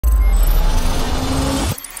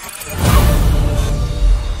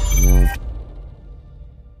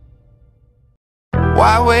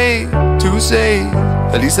Why wait to say?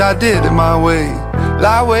 At least I did it my way.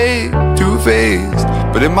 Lie way too faced,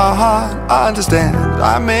 but in my heart I understand.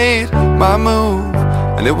 I made my move,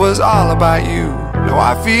 and it was all about you. Now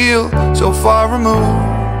I feel so far removed.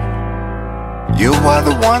 You are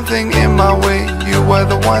the one thing in my way. You are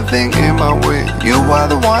the one thing in my way. You are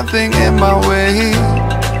the one thing in my way.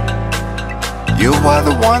 You are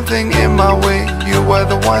the one thing in my way. You are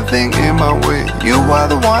the one thing in my way. You are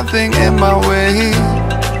the one thing in my way.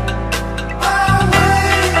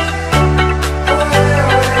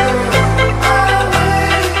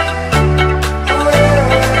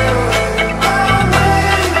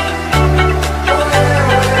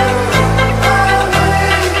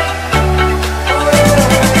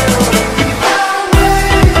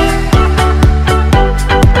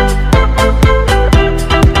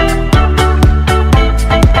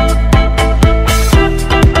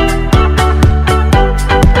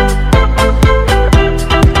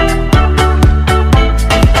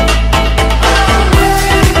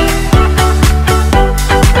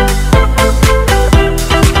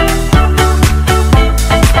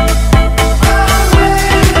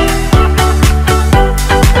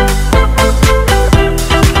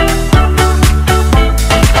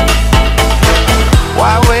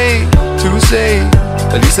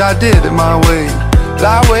 At least I did it my way.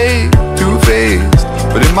 Lie way too faced,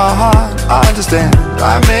 but in my heart I understand.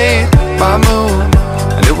 I made my move,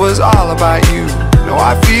 and it was all about you. Now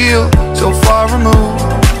I feel so far removed.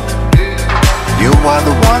 You are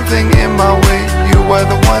the one thing in my way. You are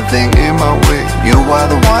the one thing in my way. You are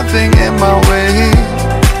the one thing in my way.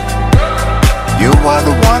 You are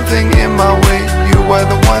the one thing in my way. You are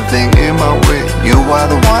the one thing in my way. You are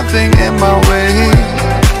the one thing in my way.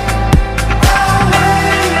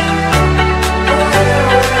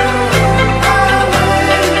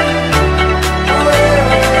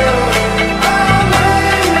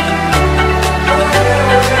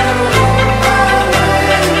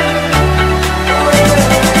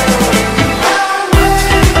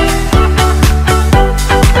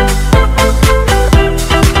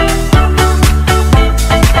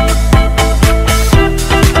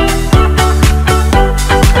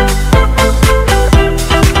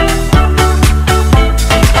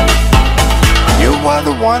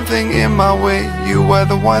 One thing in my way. You are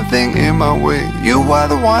the one thing in my way. You are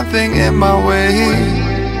the one thing in my way.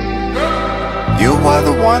 You are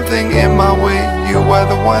the one thing in my way. You are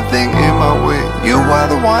the one thing in my way. You are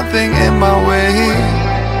the one thing in my way.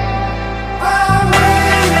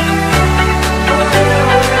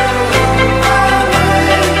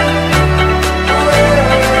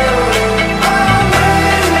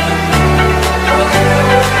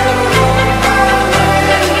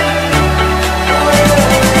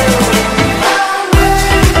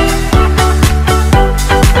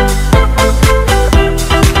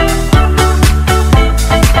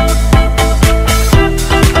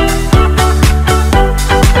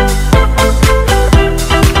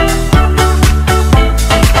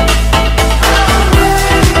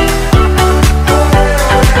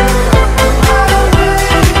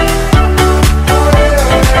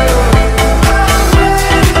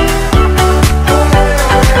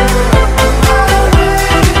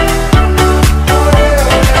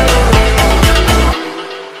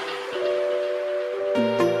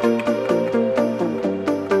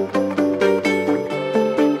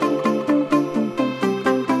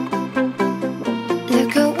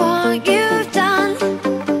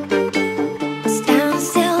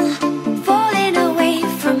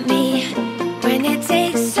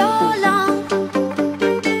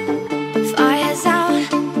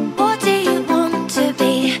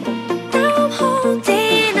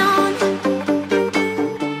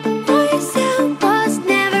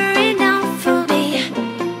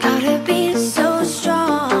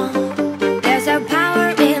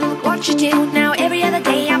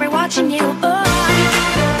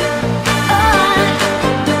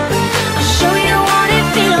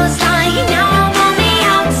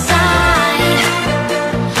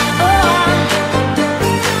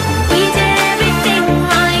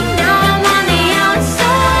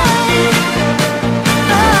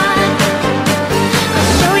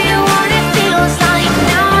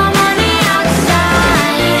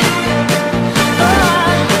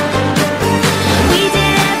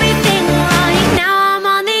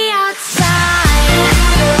 Outside.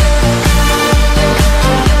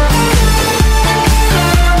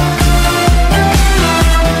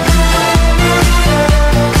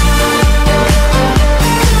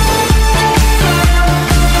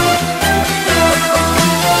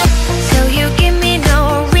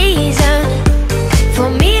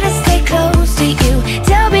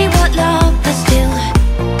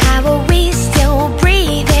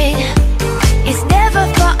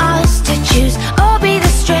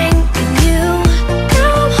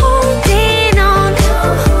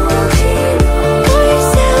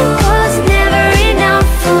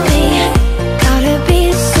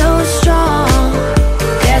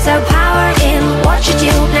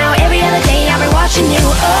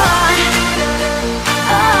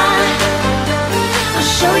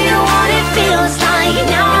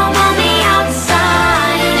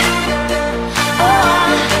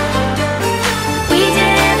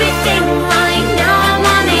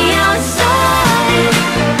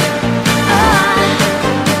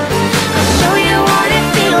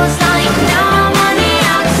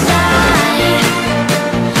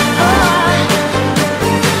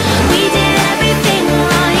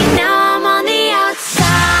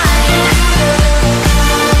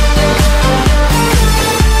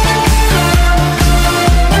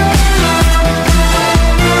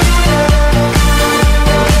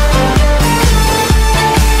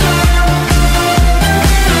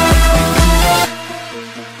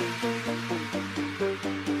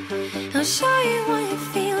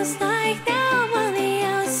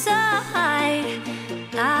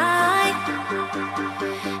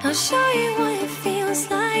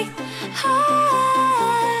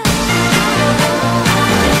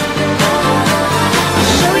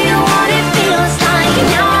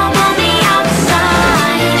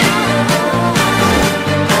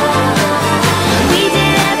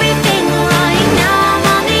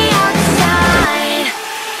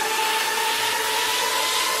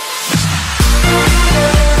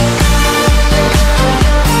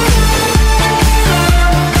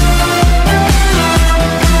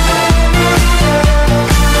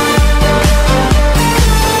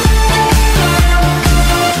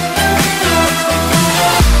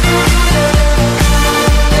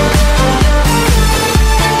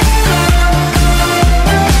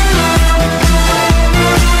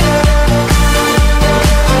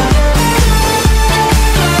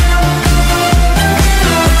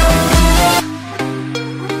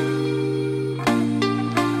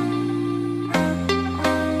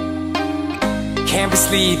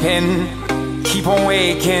 sleeping, keep on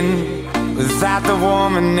waking without the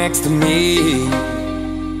woman next to me.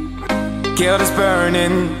 Guilt is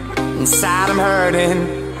burning, inside I'm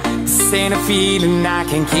hurting. This ain't a feeling I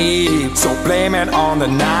can keep. So blame it on the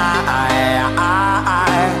night.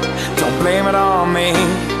 Don't blame it on me.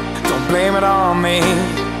 Don't blame it on me.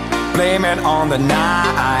 Blame it on the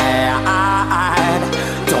night.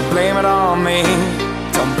 Don't blame it on me.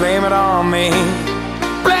 Don't blame it on me.